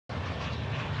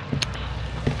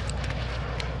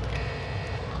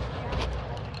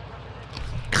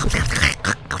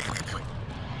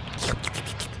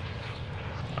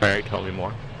Alright, tell me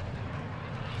more.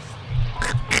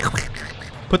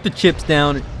 Put the chips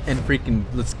down and freaking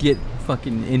let's get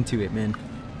fucking into it, man.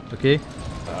 Okay?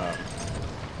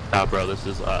 Nah, bro, this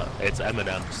is it's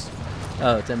M&M's.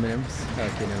 Oh, it's M&M's?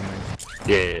 Okay, never mind.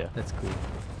 Yeah. That's cool.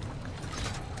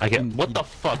 I get what the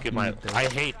fuck am I? I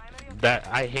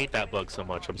hate that bug so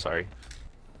much. I'm sorry.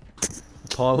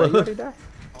 Apollo.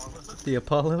 The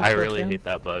Apollo. I really hate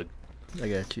that bug. I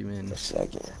got you, man. A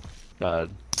second. God,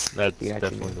 that's You got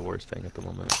definitely you. the worst thing at the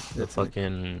moment. The That's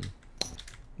fucking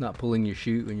not pulling your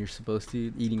chute when you're supposed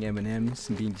to, eating M&Ms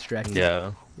and being distracted.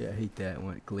 yeah. Yeah, I hate that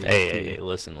one. Hey,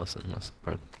 listen,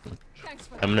 bro.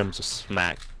 M&M's a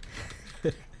smack.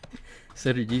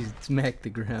 So did you smack the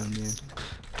ground, man?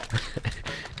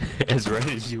 As right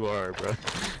as you are, bro.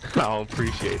 I'll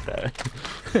appreciate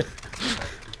that.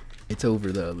 It's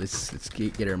over though. Let's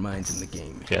get our minds in the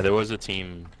game. Yeah, there was a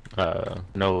team.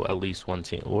 No, at least one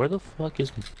team. Where the fuck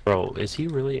is bro? Is he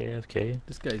really AFK?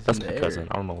 This guy's That's in my the cousin. air.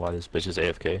 I don't know why this bitch is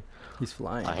AFK. He's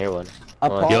flying. I hear one.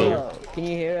 Apollo, Yo. can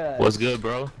you hear us? What's good,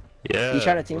 bro? Yeah. You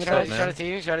trying to team what's with up, us? man?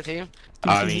 You try to team?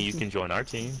 I mean, you can join our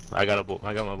team. I got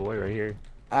my boy right here.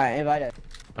 Alright, invite us.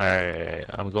 Alright,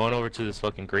 I'm going over to this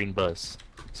fucking green bus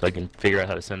so I can figure out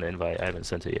how to send the invite. I haven't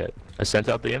sent it yet. I sent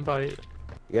out the invite.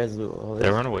 You guys do all They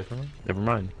this? run away from him. Never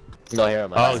mind. No, here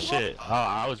am Oh shit. Oh,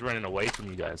 I was running away from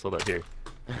you guys. Hold up here.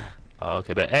 Oh,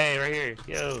 okay, but hey, right here.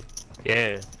 Yo.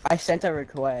 Yeah. I sent a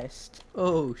request.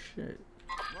 Oh shit.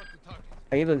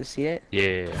 Are you able to see it?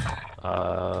 Yeah.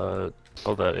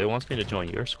 Hold up. It wants me to join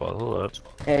your squad. Hold up.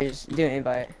 Yeah, just do an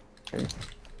invite.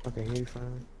 Okay, here you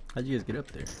find. How'd you guys get up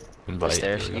there? Invite.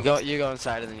 Stairs. There we You go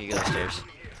inside and then you go upstairs.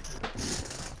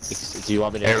 Do you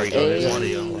want me to? There we go. There's Hey. one of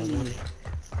you.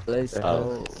 Let's Oh.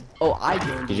 go. Oh, I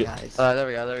joined Did you you- guys. There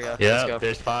we go. Let's Yeah, go.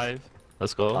 there's 5.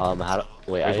 Let's go. How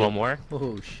do? Wait, There's I one more.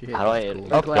 Oh shit. How do I? Cool.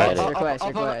 Request, Up- request,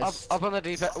 Up on request. the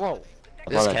D-pad. Whoa. Up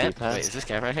This on the cam? D-pad? Wait, is this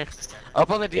cam right here? Up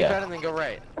on the D-pad Yeah. and then go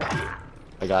right.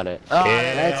 I got it. Oh,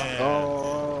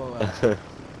 Yeah. Let's go.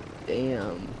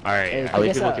 Damn. Alright. Hey, How many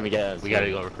guess people what? can we get? We gotta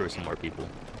go recruit some more people.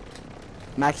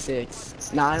 Max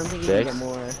 6. Nah, I don't think you can 6? get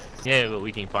more. Yeah, but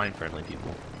we can find friendly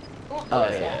people. Oh,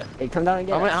 yeah. yeah. Hey, come down and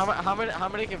get us. how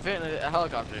many can fit in a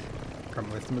helicopter?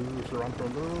 Come let's move. Run,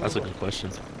 run, run. That's a good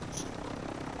question.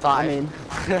 I'm in.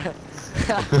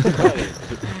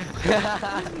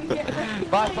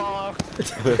 Bye, Paulo.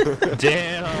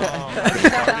 Damn! I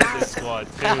started this squad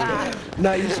too.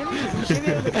 No, you should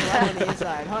be able to climb on the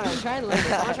inside. Hold on, try and land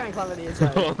this. I'm gonna try and climb on the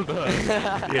inside. Hold on.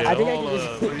 Yeah, I think I hold can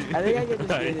just- up. I think I can just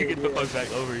Nah, do you this, get the yeah. fuck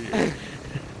back over here.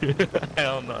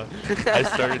 Hell no. I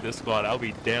started this squad. I'll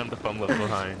be damned if I'm left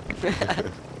behind.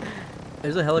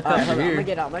 There's a Alright, helicopter hold on. I'm here. gonna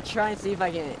get out. I'm gonna try and see if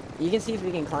I can. You can see if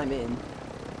we can climb in.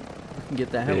 We can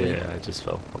get that heli. Yeah, I just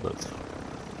fell. Hold up.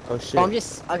 Oh shit. Oh, I'm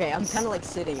just. Okay, I'm kind of like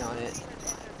sitting on it.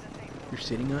 You're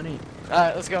sitting on it.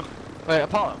 Alright, let's go. Wait,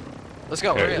 Apollo. Let's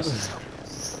go. There Where it is is.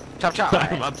 Chop chop.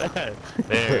 My bad.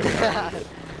 There.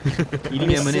 Eating I'm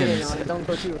just sitting M&Ms. on it. Don't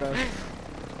go too, bro.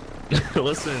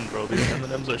 Listen, bro, these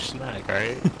M&Ms are snack,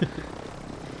 alright?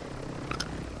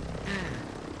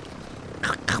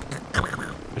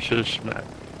 I should have smacked.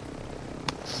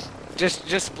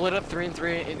 Just split up 3 and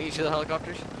 3 in each of the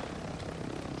helicopters.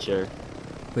 Sure.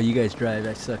 But you guys drive.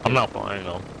 I suck. I'm at not flying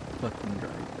though. fucking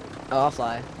drive. Oh, I'll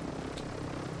fly.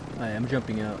 Alright, I'm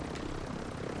jumping out.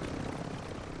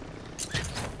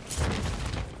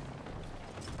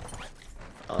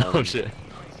 Oh shit.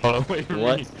 Hold on, wait for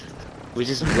What? me. We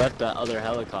just left that other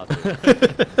helicopter.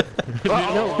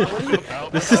 No, what are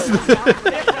you? This is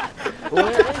Where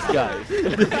is guys?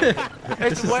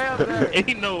 It's way up there.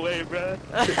 Ain't no way, bro.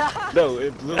 No,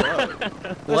 it blew up.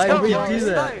 Why Let's would go, you do let's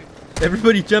that? snipe.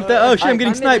 Everybody jumped out. Oh shit, I'm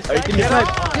getting Alright, sniped. I'm I'm getting gonna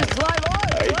sniped. Just climb on!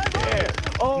 Climb on!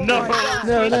 Oh No. my god!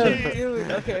 No, no.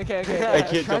 Dude, okay. I can't I'm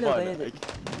trying jump to on land it.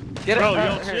 it. Get Bro, it.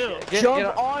 yo, chill. Get Jump it.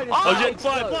 on! It's Oh not shit,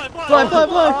 fly. Fly, fly,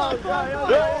 fly. Oh,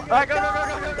 God, Alright, go.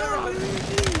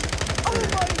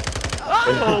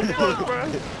 Oh fuck, bro.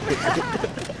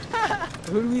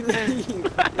 Who do we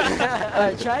leave?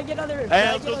 Try and get other.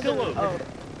 Hey, let's go kill him. Oh.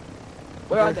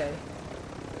 Where are they?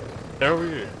 They're over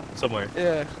here. Somewhere.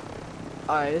 Yeah.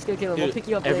 Alright, let's go kill them. We'll Dude, pick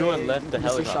you up everyone later, left the Mr.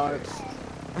 helicopter. Sharps.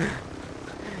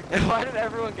 And why did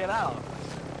everyone get out?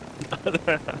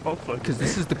 Oh fuck. Because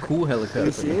this is the cool You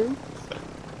see helicopter. him?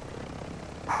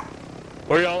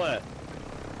 Where y'all at?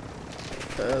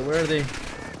 Where are they?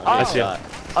 I see Oh,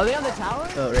 Are they on the tower?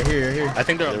 Oh, right here, right here. I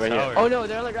think they're on the They're right tower. Oh no,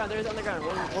 they're on the ground. They're on the ground.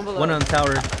 One below. One on the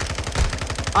tower.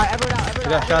 Alright, everyone out. I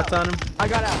got shots on him. I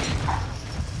got out.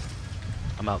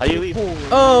 I'm out. How you leave? Oh,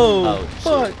 Oh,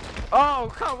 fuck.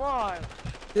 Oh, come on.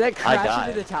 Did that crash died.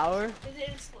 into the tower?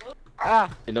 Ah.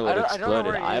 You know I it don't know exploded.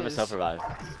 where he I have a is. self-revive.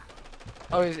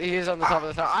 Oh, he is on the top of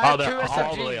the tower. I Oh, have they're two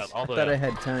all the way SMGs. up. All the I way thought I up.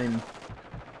 had time.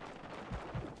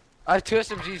 I have two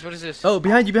SMGs. What is this? Oh,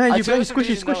 behind you, behind I you, behind you. told Squishy, him to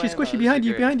use no squishy, ammo, squishy, this behind is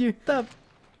you, great. behind you. Stop.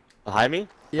 Behind me?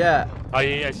 Yeah. Oh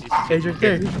yeah, I see. He's right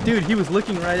there. Dude, he was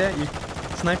looking right at you.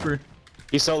 Sniper.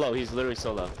 He's solo. He's literally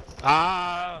solo.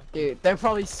 Ah. Dude, they're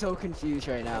probably so confused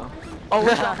right now. Oh,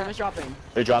 we're dropping, we're dropping.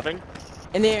 They're dropping?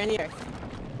 In the air, in the air.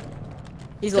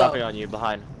 He's Dropping low. on you,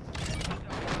 behind.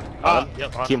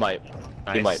 Yep. On. Team wipe.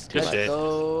 Nice. Team wipe. Good Team wipe. shit.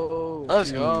 Go.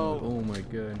 Let's go. Oh my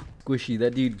god. Squishy,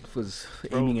 that dude was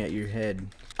aiming at your head.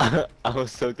 I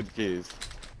was so confused.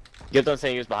 You kept on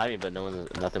saying he was behind me, but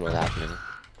nothing was happening.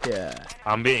 Yeah.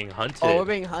 I'm being hunted. Oh, we're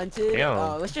being hunted. Damn.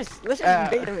 Oh, let's just bait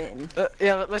him in.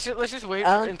 Yeah, let's just wait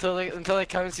until they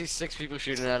come and see 6 people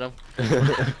shooting at him.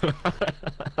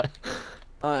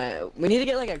 Alright, we need to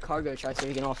get like a cargo truck so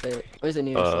we can all fit. Where's the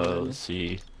nearest one? Let's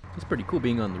see. It's pretty cool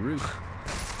being on the roof.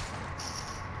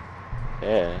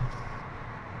 Yeah.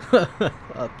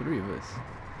 All 3 of us.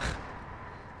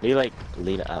 You like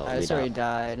lean out. I Lean already out.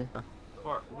 died.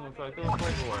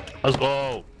 Let's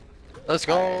go. Let's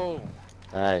go.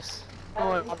 Nice.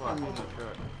 Oh,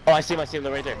 I see him. I see him.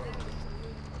 They're right there.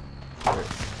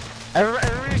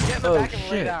 Everybody's get in the Oh, back and lay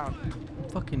shit. down.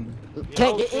 Fucking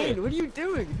Can't get in. What are you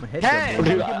doing? my head. Hey! got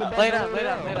Lay burned. down, lay down, lay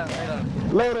down, lay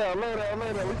down. Lay down. We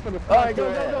finna Alright, go.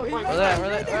 He's Where right there, there,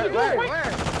 where right there, there, where?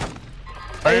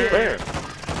 Where?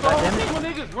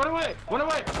 Niggas, run away! Run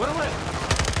away! Run away!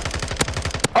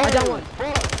 I got one.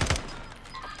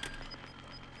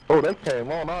 Oh, they came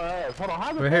on our ass. Hold on,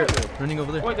 how's Right here, running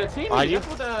over there. Wait, they're teaming. Are you? That's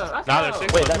what the. Nah, they're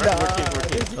 6. Wait, that's we're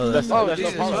team. Oh, that's Oh, That's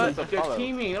Jesus, no follow, what? that's no They're follow.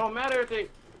 teaming. It don't matter if they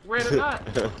red or not.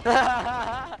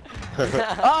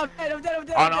 Oh, I'm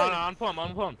dead. On pump.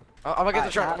 I'm gonna get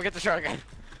the truck, I'm gonna get the truck again.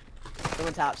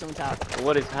 Someone tap.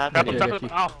 What is Tap happening? him, tap him.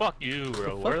 Oh, fuck you,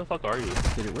 bro. Where the fuck are you?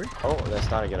 Did it work? Oh, that's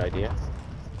not a good idea.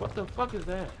 What the fuck is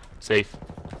that? Safe.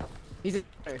 He's I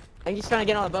think he's trying to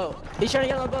get on the boat. He's trying to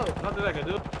get on the boat. Nothing I can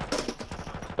do.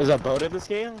 Is a boat in this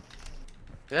game?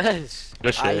 Yes.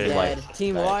 Good I shit. dead.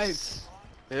 Team wiped. Nice.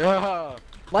 Yeah.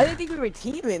 Why did they think we were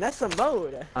teaming? That's the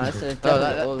boat. That's a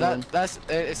That's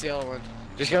it's the other one.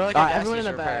 Just go like a Alright, gas everyone in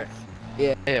the station repair. back.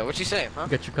 Yeah. Yeah, what you saying, huh?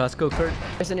 Got your Costco card?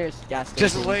 Where's the nearest gas station?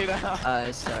 Just lay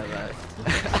down. Sorry about it.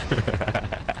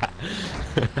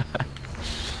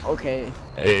 Okay.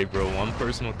 Hey, bro. One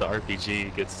person with the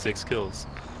RPG gets 6 kills.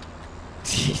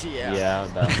 Yeah. Yeah,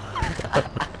 no.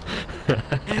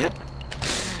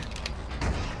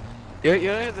 You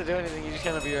don't have to do anything, you just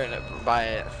kind of be right by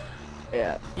it.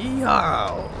 Yeah.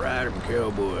 Yeehaw, ride 'em,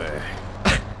 cowboy.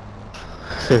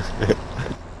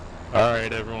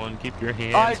 Alright, everyone. Keep your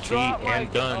hands, feet,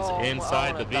 and guns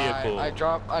inside the vehicle I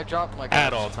dropped my at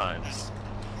guns. all times.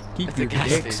 Keep At the your gas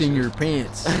dicks in station. your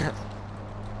pants.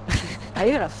 I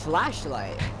even a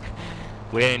flashlight.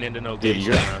 We ain't into no Dude, gay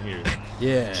shit you're- around here.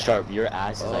 Yeah. Sharp, your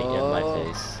ass is like in my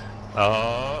face.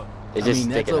 Oh. It's I just mean,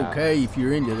 that's sticking out. okay if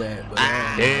you're into that. But,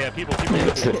 Yeah, people.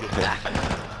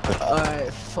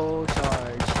 Alright, full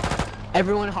charge.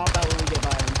 Everyone hop out when we get by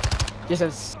him. Just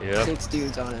have Yep. 6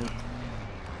 dudes on him.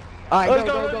 Alright, Let's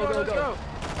go. let's go.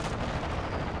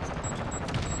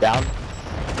 Down.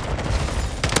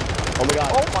 Oh my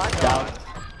god. Oh my god. Down.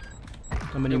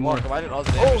 how many Dude, more? Mark, why did all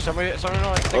the damage? Somebody know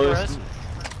like Oh, cigarettes?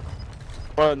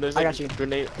 Oh, and there's I like got you.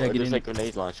 grenade. Yeah, get there's in. like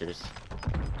grenade launchers.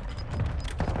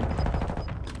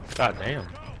 God damn. Are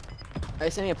they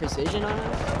sending a precision on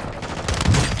us?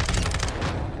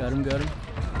 Got him.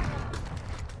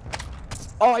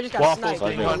 Oh, I just got Waffles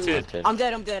sniped. being hunted. I'm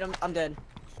dead. I'm dead.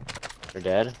 You're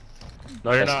dead?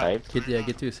 No, you're That's not. sniped?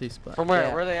 Get to a safe spot. From where?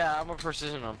 Yeah. Where are they at? I'm gonna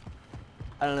precision them.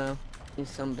 I don't know. In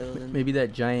some building. Maybe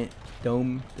that giant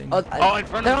dome thing. Oh, Oh, in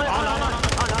front of no, me. no, Oh, no, no, no, no,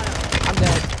 no. I'm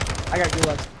dead. I got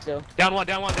gulag still. Down one.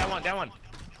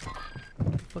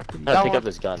 Fuck did he- I gotta pick one. up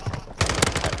this gun.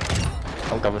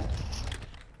 I'm coming.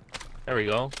 There we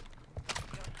go.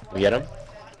 We get him?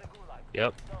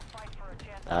 Yep.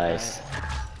 Nice.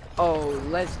 Oh,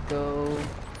 let's go.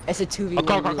 It's a 2v1 Oh,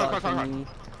 car. gulag for me.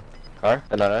 Car?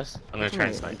 And not us? I'm gonna try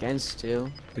and snipe. Against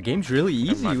two. The game's really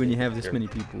easy mind. when you have this Here. many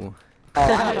people. Oh, I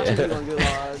have a 2v1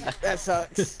 gulag. That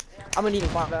sucks. I'm gonna need a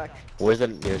bot back. Where's the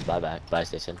nearest buy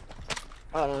station?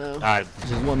 I don't know. Alright.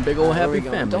 Just one big old Where we happy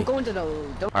going? family. Don't go into the.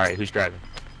 Don't. Alright, who's driving?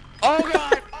 Oh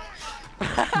god!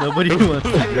 Nobody wants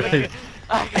to drive.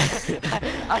 I could have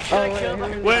wait, killed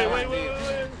wait, my Wait.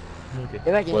 Get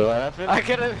back in. What happened? I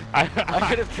could have I killed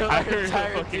I our heard a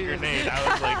entire fucking team. grenade.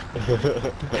 I was like,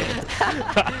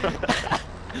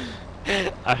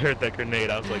 I heard that grenade.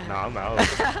 I was like, nah, I'm out.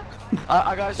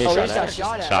 I got He shot shot at. at.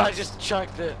 Shot at. I just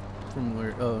chucked it. From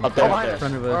where? Oh, Up there, Oh, up behind there. in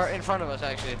front of Or us. in front of us,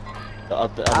 actually.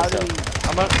 Up the I'll other be, side.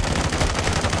 I'm up.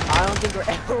 I don't think we're.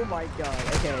 Oh my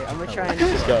god. Okay, I'm gonna try and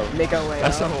Let's go. make our way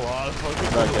That's a up. lot of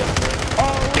fucking. Not good.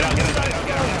 Oh, Get out, get out, get out,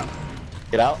 get out,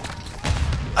 Get out.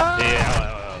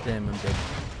 Yeah. Damn, I'm dead.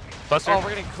 Buster. Oh, we're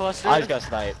getting clustered. I just got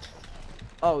sniped.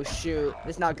 oh shoot,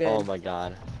 it's not good. Oh my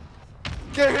god.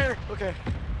 Get here. Okay.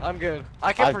 I'm good.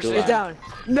 I can I'm pursue. good. It's down.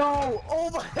 No! Oh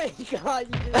my god,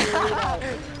 you just laid out.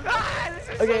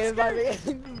 Okay, invite me.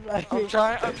 Invite me. I'm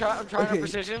trying Okay. to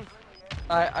precision.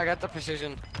 I got the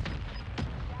precision.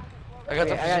 I got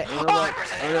Okay, the I got precision. armor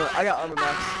box. Oh no, I got armor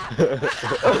box.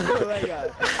 Oh my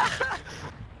god.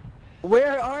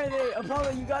 Where are they? Apollo,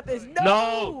 you got this.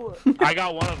 No! No! I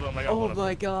got one of them. I got Oh one of them.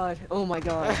 my god. Oh my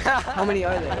god. How many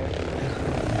are there?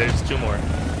 There's 2 more.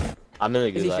 I'm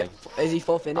in the Is he, gulag. is he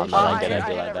full finish? I'm not I gonna hit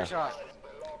do like every that. shot.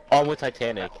 Oh, I'm with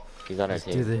Titanic. He's on our Let's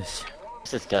do team. this.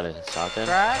 What's this gun? A shotgun?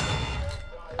 Crack.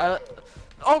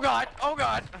 Oh god. Oh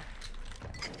god.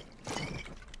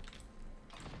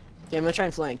 Okay, I'm gonna try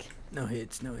and flank. No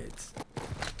hits, no hits.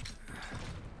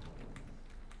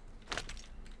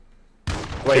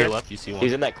 To your left, you see one.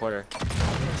 He's in that corner.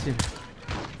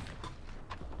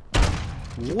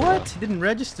 What? Didn't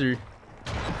register.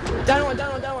 Down one,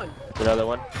 down one, down one. Another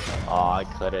one. Oh, I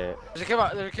couldn't. There's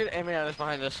a kid aiming at us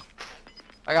behind us.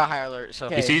 I got high alert, so.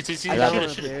 Okay. You see, I shoot got it, one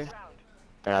up shoot it. here.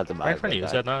 I have to buy Right it in front of you,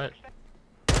 is like that not it?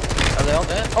 Are they all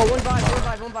dead? Oh,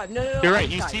 1-5. No, no, no. You're I'm right,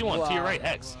 you inside. see one, to your Wow. right,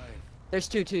 X. There's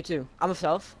two. I'm a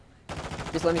self.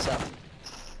 Just let me self.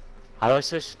 How do I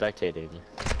switch spectating?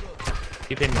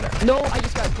 Keep aiming at. No, I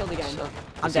just got killed again.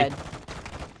 I'm Is he- dead.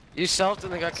 You selfed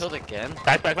and they got killed again?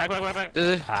 Back. Does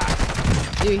it?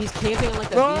 Ah, Dude, he's camping on like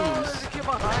the No, beams. there's a kid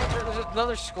behind her. There's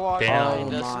another squad Damn.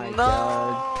 behind Oh us. my No!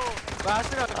 God.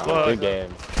 Bastard got Well, Good game.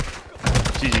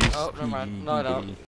 GG's. Oh, never mind. No, I don't.